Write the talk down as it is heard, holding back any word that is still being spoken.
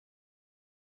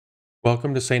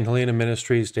Welcome to St. Helena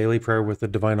Ministries Daily Prayer with the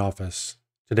Divine Office.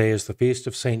 Today is the feast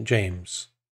of St. James,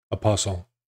 Apostle.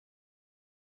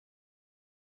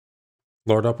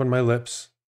 Lord, open my lips,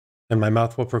 and my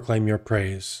mouth will proclaim your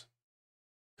praise.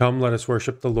 Come, let us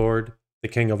worship the Lord, the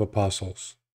King of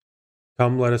Apostles.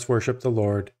 Come, let us worship the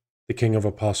Lord, the King of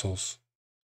Apostles.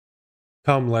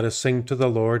 Come, let us sing to the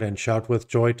Lord and shout with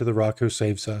joy to the Rock who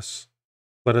saves us.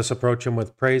 Let us approach him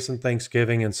with praise and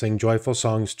thanksgiving and sing joyful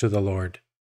songs to the Lord.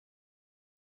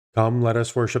 Come, let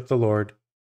us worship the Lord,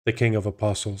 the King of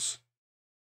Apostles.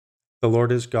 The Lord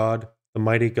is God, the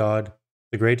mighty God,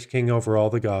 the great King over all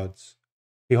the gods.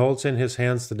 He holds in his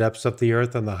hands the depths of the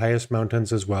earth and the highest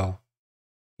mountains as well.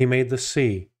 He made the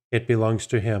sea, it belongs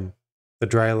to him, the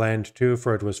dry land too,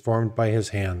 for it was formed by his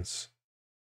hands.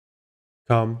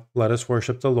 Come, let us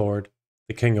worship the Lord,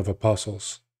 the King of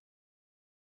Apostles.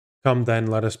 Come then,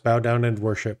 let us bow down and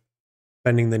worship,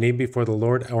 bending the knee before the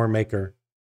Lord our Maker,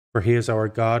 for he is our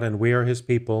God, and we are his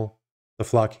people, the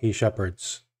flock he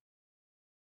shepherds.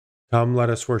 Come, let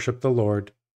us worship the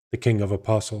Lord, the King of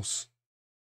Apostles.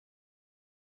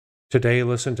 Today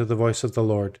listen to the voice of the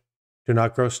Lord. Do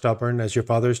not grow stubborn, as your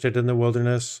fathers did in the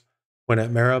wilderness, when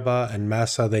at Meribah and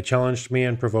Massah they challenged me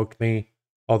and provoked me,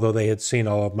 although they had seen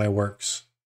all of my works.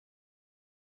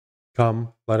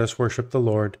 Come, let us worship the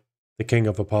Lord, the King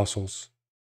of Apostles.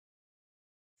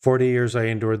 40 years I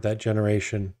endured that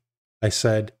generation. I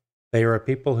said, "They are a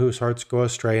people whose hearts go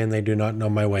astray, and they do not know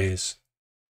my ways."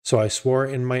 So I swore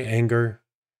in my anger,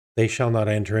 "They shall not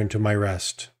enter into my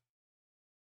rest."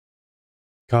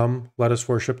 Come, let us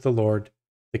worship the Lord,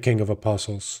 the King of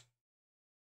Apostles.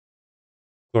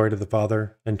 Glory to the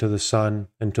Father, and to the Son,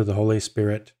 and to the Holy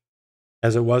Spirit,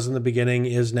 as it was in the beginning,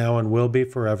 is now, and will be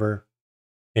forever.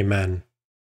 Amen.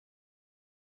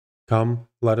 Come,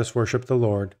 let us worship the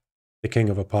Lord, the King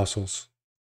of Apostles.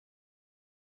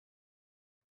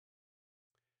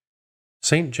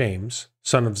 St. James,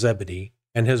 son of Zebedee,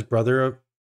 and his brother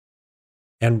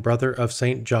of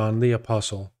St. John the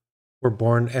Apostle, were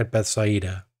born at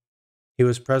Bethsaida. He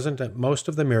was present at most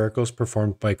of the miracles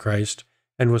performed by Christ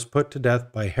and was put to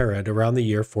death by Herod around the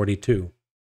year 42.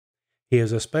 He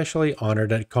is especially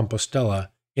honored at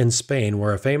Compostela in Spain,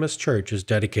 where a famous church is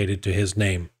dedicated to his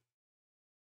name.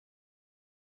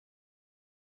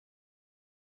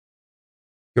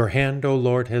 Your hand, O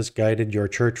Lord, has guided your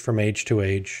church from age to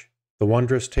age. The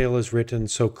wondrous tale is written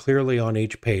so clearly on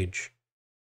each page.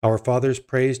 Our fathers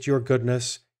praised your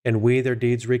goodness, and we their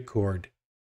deeds record,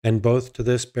 and both to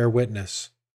this bear witness: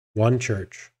 one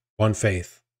church, one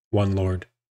faith, one Lord.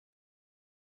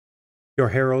 Your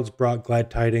heralds brought glad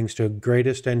tidings to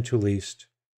greatest and to least.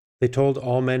 They told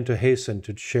all men to hasten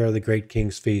to share the great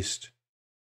King's feast.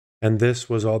 And this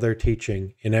was all their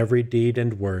teaching in every deed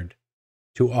and word,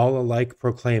 to all alike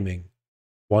proclaiming: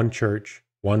 one church,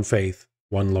 one faith,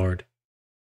 one Lord.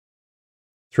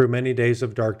 Through many days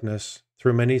of darkness,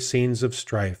 through many scenes of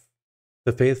strife,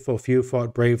 the faithful few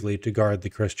fought bravely to guard the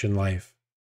Christian life.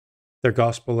 Their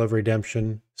gospel of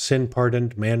redemption, sin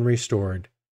pardoned, man restored,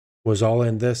 was all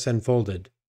in this enfolded: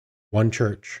 one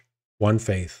church, one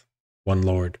faith, one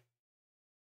Lord.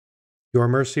 Your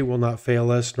mercy will not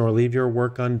fail us, nor leave your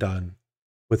work undone.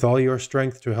 With all your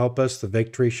strength to help us, the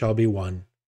victory shall be won.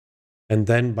 And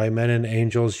then by men and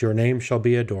angels your name shall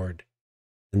be adored,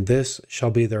 and this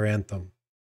shall be their anthem: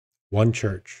 one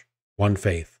church, one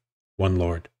faith, one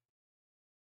Lord.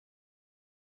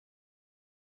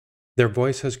 Their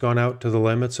voice has gone out to the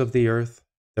limits of the earth,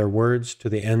 their words to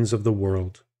the ends of the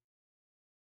world.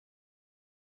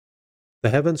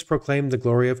 The heavens proclaim the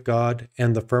glory of God,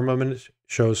 and the firmament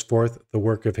shows forth the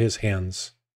work of his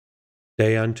hands.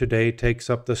 Day unto day takes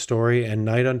up the story, and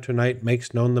night unto night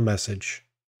makes known the message.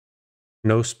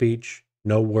 No speech,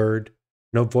 no word,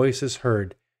 no voice is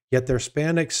heard, yet their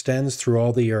span extends through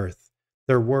all the earth,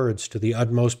 their words to the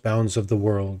utmost bounds of the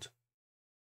world.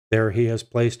 There he has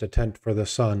placed a tent for the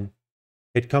sun.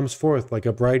 It comes forth like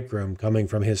a bridegroom coming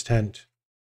from his tent,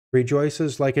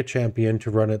 rejoices like a champion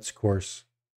to run its course.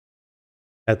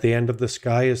 At the end of the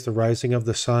sky is the rising of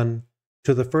the sun,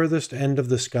 to the furthest end of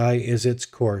the sky is its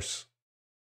course.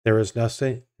 There is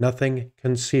nothing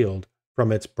concealed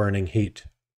from its burning heat.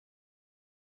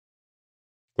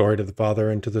 Glory to the Father,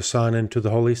 and to the Son, and to the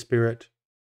Holy Spirit,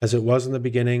 as it was in the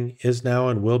beginning, is now,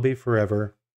 and will be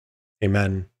forever.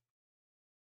 Amen.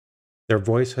 Their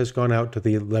voice has gone out to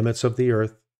the limits of the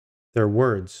earth, their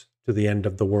words to the end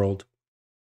of the world.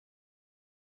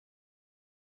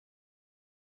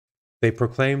 They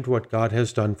proclaimed what God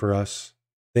has done for us.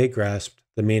 They grasped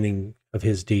the meaning of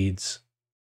his deeds.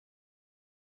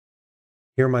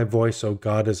 Hear my voice, O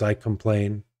God, as I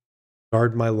complain.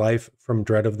 Guard my life from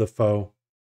dread of the foe.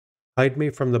 Hide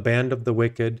me from the band of the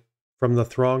wicked, from the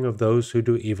throng of those who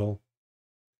do evil.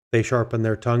 They sharpen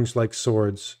their tongues like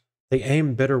swords. They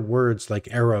aim bitter words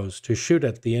like arrows to shoot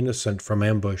at the innocent from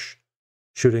ambush,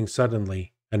 shooting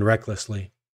suddenly and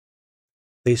recklessly.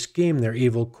 They scheme their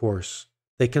evil course.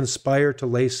 They conspire to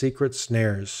lay secret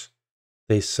snares.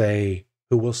 They say,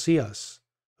 "Who will see us?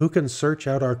 Who can search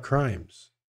out our crimes?"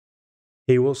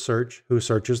 He will search who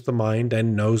searches the mind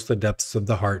and knows the depths of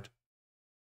the heart.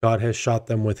 God has shot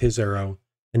them with his arrow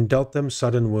and dealt them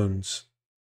sudden wounds.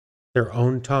 Their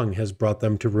own tongue has brought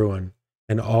them to ruin,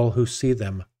 and all who see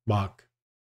them mock.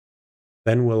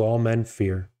 Then will all men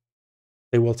fear.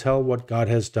 They will tell what God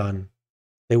has done.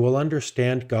 They will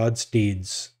understand God's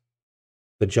deeds.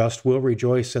 The just will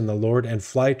rejoice in the Lord and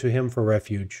fly to him for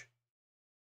refuge.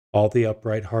 All the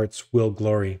upright hearts will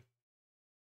glory.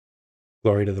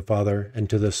 Glory to the Father, and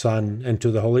to the Son, and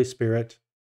to the Holy Spirit,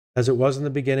 as it was in the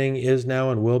beginning, is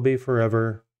now, and will be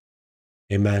forever.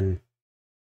 Amen.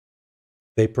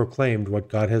 They proclaimed what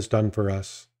God has done for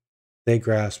us. They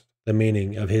grasped the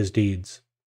meaning of his deeds.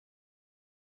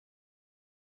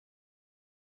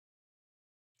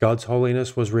 God's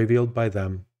holiness was revealed by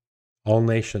them. All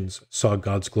nations saw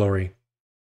God's glory.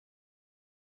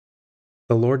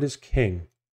 The Lord is King.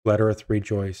 Let earth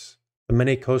rejoice. The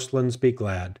many coastlands be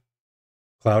glad.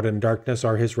 Cloud and darkness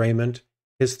are his raiment,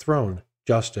 his throne,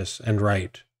 justice and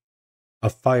right. A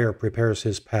fire prepares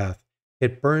his path.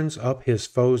 It burns up his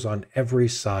foes on every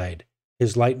side.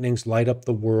 His lightnings light up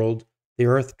the world. The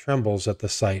earth trembles at the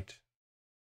sight.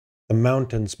 The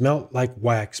mountains melt like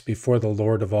wax before the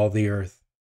Lord of all the earth.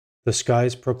 The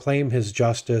skies proclaim his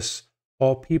justice.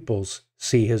 All peoples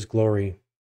see his glory.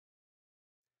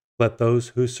 Let those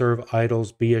who serve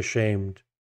idols be ashamed,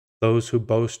 those who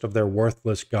boast of their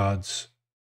worthless gods.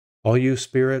 All you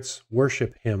spirits,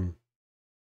 worship him.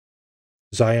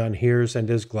 Zion hears and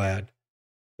is glad.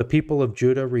 The people of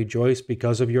Judah rejoice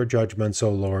because of your judgments, O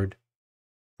Lord.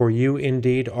 For you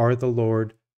indeed are the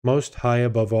Lord, most high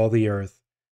above all the earth,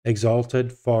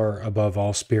 exalted far above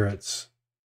all spirits.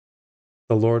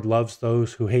 The Lord loves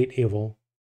those who hate evil.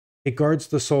 He guards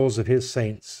the souls of his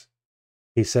saints.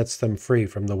 He sets them free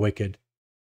from the wicked.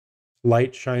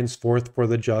 Light shines forth for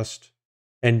the just,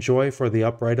 and joy for the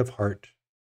upright of heart.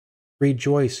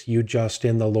 Rejoice, you just,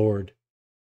 in the Lord.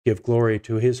 Give glory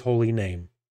to his holy name.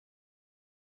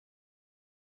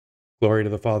 Glory to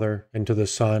the Father, and to the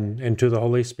Son, and to the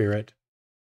Holy Spirit,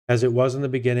 as it was in the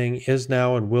beginning, is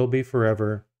now, and will be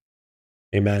forever.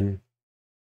 Amen.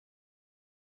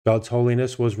 God's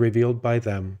holiness was revealed by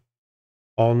them.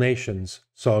 All nations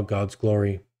saw God's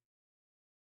glory.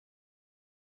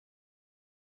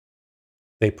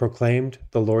 They proclaimed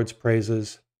the Lord's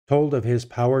praises, told of his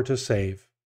power to save,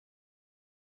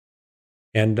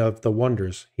 and of the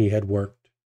wonders he had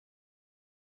worked.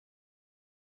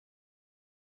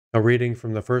 A reading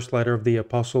from the first letter of the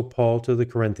Apostle Paul to the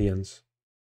Corinthians.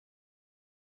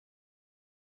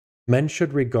 Men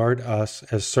should regard us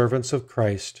as servants of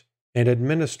Christ and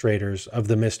administrators of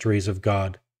the mysteries of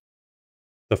God.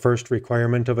 The first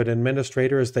requirement of an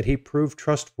administrator is that he prove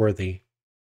trustworthy.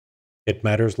 It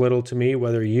matters little to me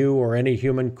whether you or any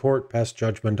human court pass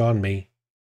judgment on me.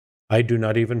 I do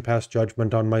not even pass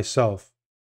judgment on myself.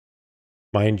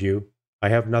 Mind you, I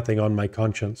have nothing on my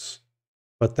conscience,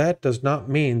 but that does not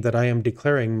mean that I am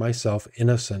declaring myself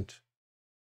innocent.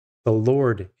 The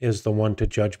Lord is the one to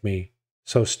judge me,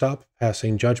 so stop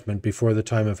passing judgment before the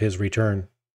time of his return.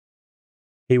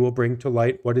 He will bring to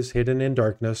light what is hidden in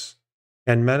darkness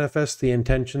and manifest the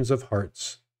intentions of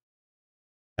hearts.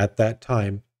 At that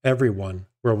time, everyone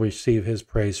will receive his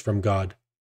praise from God.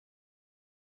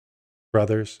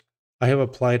 Brothers, I have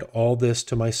applied all this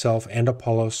to myself and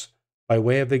Apollos by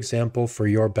way of example for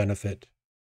your benefit.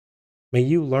 May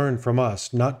you learn from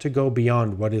us not to go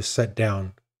beyond what is set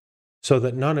down, so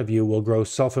that none of you will grow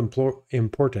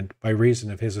self-important by reason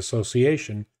of his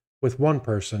association with one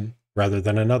person rather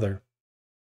than another.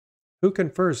 Who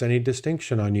confers any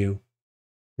distinction on you?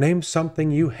 Name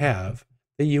something you have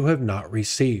that you have not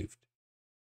received.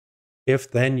 If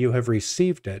then you have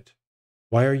received it,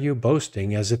 why are you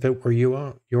boasting as if it were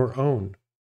your own?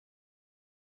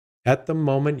 At the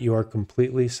moment you are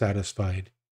completely satisfied.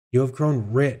 You have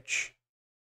grown rich.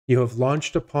 You have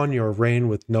launched upon your reign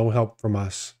with no help from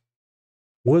us.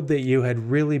 Would that you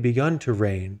had really begun to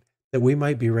reign, that we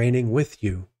might be reigning with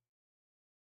you.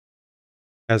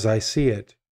 As I see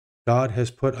it, God has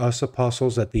put us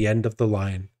apostles at the end of the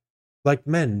line, like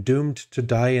men doomed to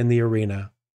die in the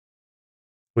arena.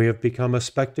 We have become a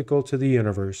spectacle to the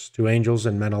universe, to angels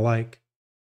and men alike.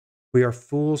 We are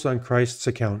fools on Christ's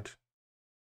account.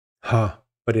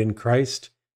 But in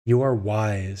Christ you are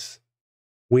wise.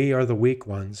 We are the weak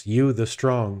ones, you the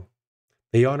strong.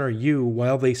 They honor you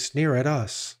while they sneer at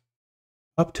us.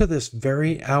 Up to this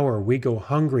very hour we go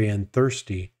hungry and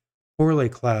thirsty, poorly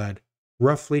clad,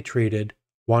 roughly treated,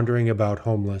 wandering about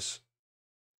homeless.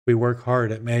 We work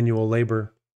hard at manual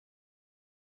labor.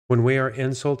 When we are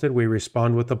insulted, we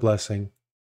respond with a blessing.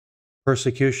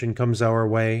 Persecution comes our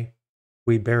way,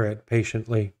 we bear it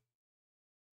patiently.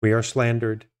 We are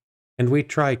slandered, and we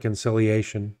try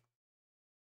conciliation.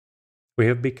 We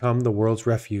have become the world's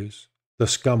refuse, the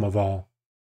scum of all.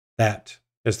 That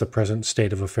is the present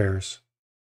state of affairs.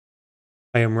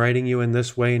 I am writing you in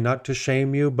this way not to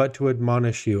shame you, but to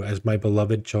admonish you as my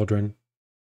beloved children.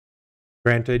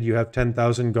 Granted, you have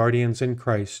 10,000 guardians in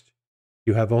Christ.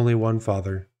 You have only one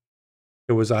Father.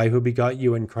 It was I who begot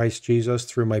you in Christ Jesus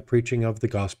through my preaching of the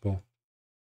gospel.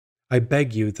 I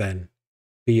beg you, then,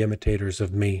 be imitators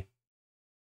of me.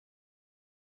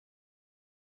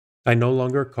 I no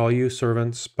longer call you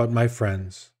servants, but my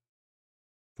friends,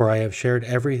 for I have shared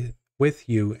with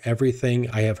you everything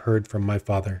I have heard from my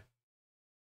Father.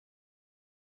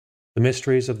 The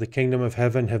mysteries of the kingdom of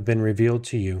heaven have been revealed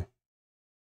to you.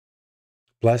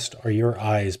 Blessed are your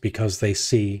eyes because they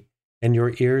see, and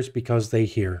your ears because they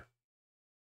hear.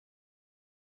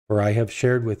 For I have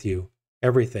shared with you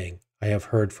everything I have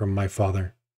heard from my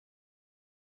Father.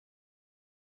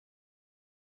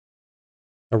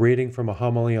 A reading from a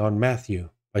homily on Matthew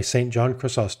by St. John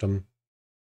Chrysostom,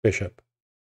 Bishop.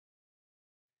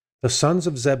 The sons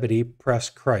of Zebedee press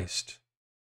Christ.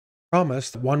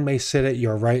 Promise that one may sit at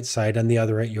your right side and the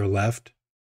other at your left.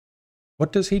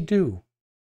 What does he do?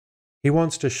 He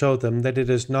wants to show them that it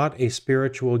is not a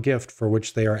spiritual gift for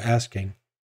which they are asking,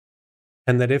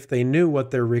 and that if they knew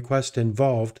what their request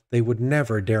involved, they would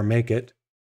never dare make it.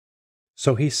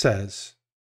 So he says,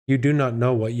 "You do not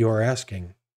know what you are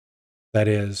asking." That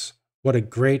is, what a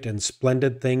great and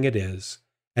splendid thing it is,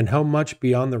 and how much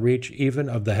beyond the reach even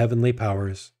of the heavenly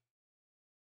powers.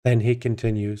 Then he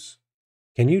continues,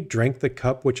 "Can you drink the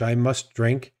cup which I must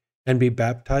drink, and be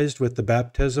baptized with the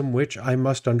baptism which I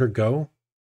must undergo?"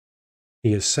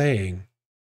 He is saying,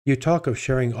 "You talk of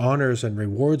sharing honors and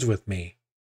rewards with me,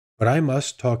 but I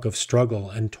must talk of struggle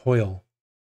and toil.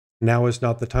 Now is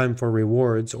not the time for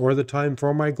rewards, or the time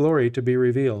for my glory to be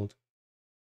revealed.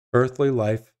 Earthly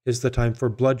life is the time for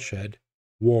bloodshed,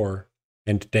 war,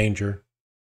 and danger."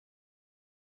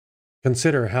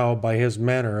 Consider how, by his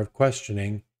manner of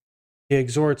questioning, he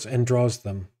exhorts and draws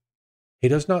them. He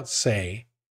does not say,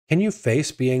 "Can you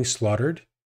face being slaughtered?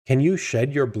 Can you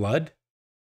shed your blood?"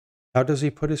 How does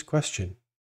he put his question?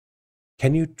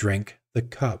 "Can you drink the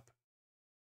cup?"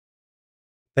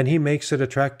 Then he makes it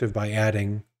attractive by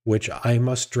adding, "which I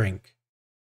must drink,"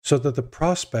 so that the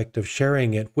prospect of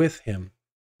sharing it with him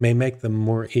may make them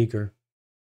more eager.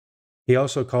 He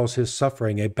also calls his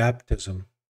suffering a baptism,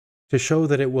 to show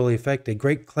that it will effect a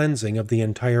great cleansing of the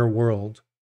entire world.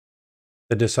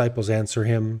 The disciples answer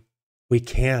him, "We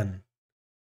can."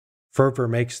 Fervor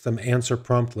makes them answer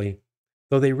promptly,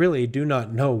 though they really do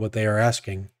not know what they are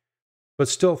asking, but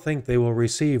still think they will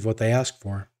receive what they ask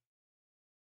for.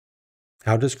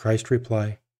 How does Christ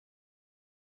reply?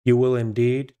 "You will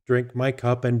indeed drink my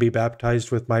cup and be baptized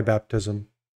with my baptism."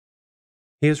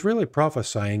 He is really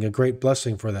prophesying a great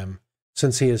blessing for them,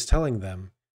 since he is telling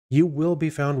them, "You will be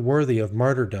found worthy of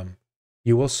martyrdom.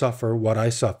 You will suffer what I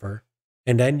suffer,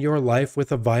 and end your life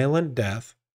with a violent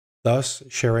death, thus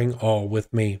sharing all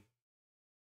with me.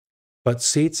 But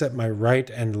seats at my right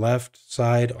and left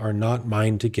side are not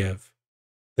mine to give.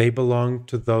 They belong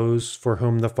to those for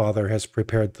whom the Father has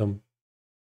prepared them."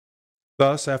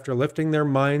 Thus, after lifting their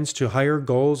minds to higher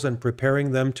goals and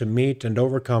preparing them to meet and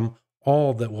overcome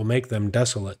all that will make them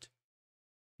desolate,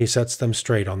 he sets them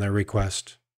straight on their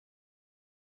request.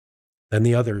 Then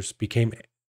the others became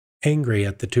angry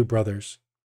at the two brothers.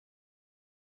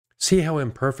 See how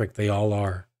imperfect they all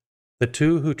are, the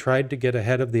two who tried to get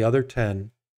ahead of the other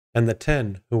 10, and the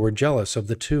 10 who were jealous of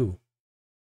the 2.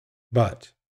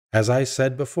 But, as I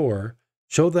said before,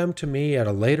 show them to me at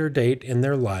a later date in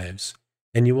their lives,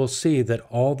 and you will see that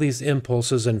all these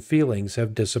impulses and feelings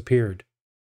have disappeared.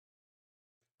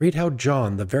 Read how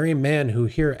John, the very man who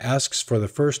here asks for the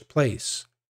first place,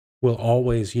 will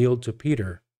always yield to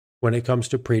Peter when it comes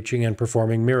to preaching and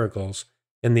performing miracles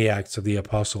in the Acts of the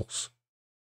Apostles.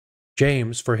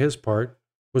 James, for his part,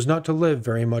 was not to live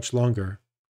very much longer,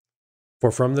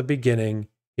 for from the beginning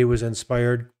he was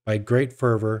inspired by great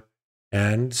fervor,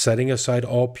 and, setting aside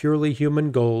all purely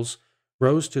human goals,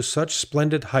 rose to such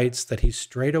splendid heights that he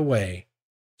straightway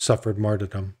suffered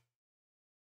martyrdom.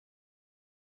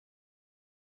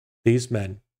 These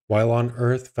men, while on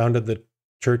earth, founded the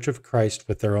Church of Christ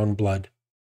with their own blood.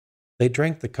 They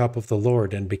drank the cup of the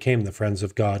Lord and became the friends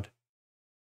of God.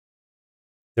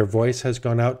 Their voice has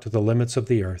gone out to the limits of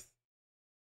the earth,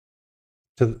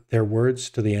 to their words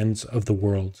to the ends of the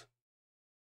world.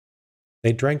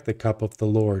 They drank the cup of the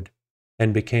Lord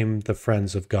and became the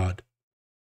friends of God.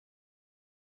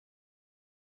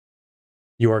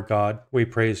 You are God, we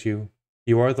praise you.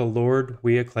 You are the Lord,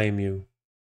 we acclaim you.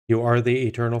 You are the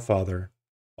eternal Father.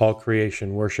 All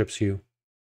creation worships you.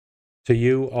 To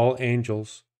you all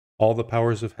angels, all the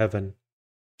powers of heaven,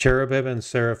 cherubim and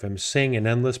seraphim sing in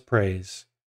endless praise.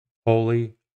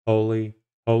 Holy, holy,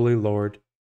 holy Lord,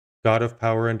 God of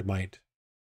power and might.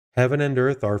 Heaven and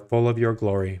earth are full of your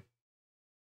glory.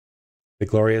 The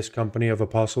glorious company of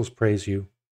apostles praise you.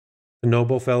 The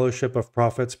noble fellowship of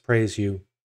prophets praise you.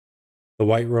 The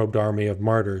white-robed army of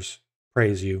martyrs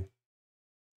praise you.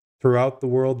 Throughout the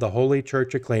world the Holy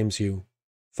Church acclaims you,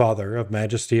 Father of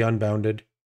majesty unbounded,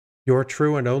 your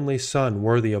true and only Son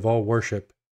worthy of all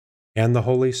worship, and the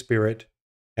Holy Spirit,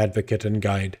 advocate and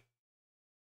guide.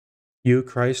 You,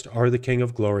 Christ, are the King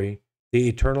of glory, the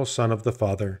eternal Son of the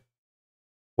Father.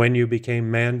 When you became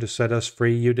man to set us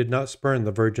free, you did not spurn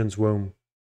the Virgin's womb.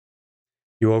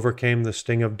 You overcame the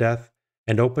sting of death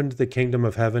and opened the kingdom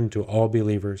of heaven to all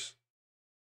believers.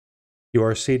 You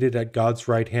are seated at God's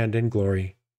right hand in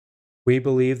glory. We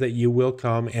believe that you will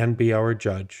come and be our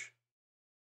judge.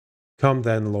 Come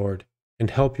then, Lord, and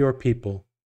help your people,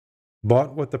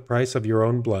 bought with the price of your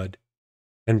own blood,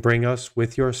 and bring us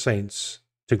with your saints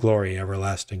to glory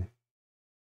everlasting.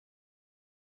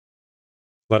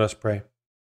 Let us pray.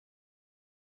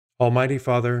 Almighty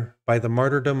Father, by the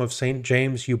martyrdom of St.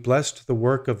 James, you blessed the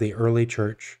work of the early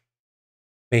Church.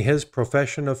 May his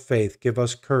profession of faith give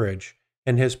us courage,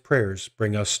 and his prayers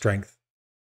bring us strength.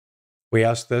 We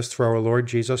ask this through our Lord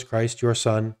Jesus Christ, your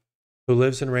Son, who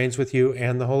lives and reigns with you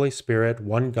and the Holy Spirit,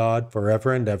 one God,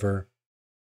 forever and ever.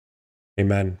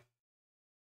 Amen.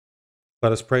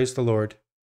 Let us praise the Lord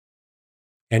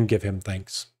and give him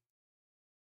thanks.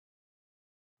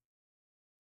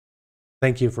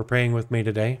 Thank you for praying with me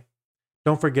today.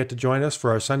 Don't forget to join us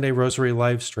for our Sunday Rosary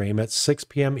live stream at 6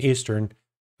 p.m. Eastern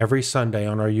every Sunday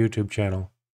on our YouTube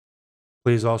channel.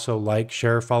 Please also like,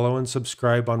 share, follow, and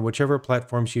subscribe on whichever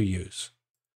platforms you use.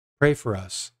 Pray for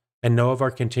us and know of our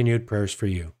continued prayers for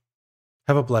you.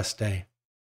 Have a blessed day.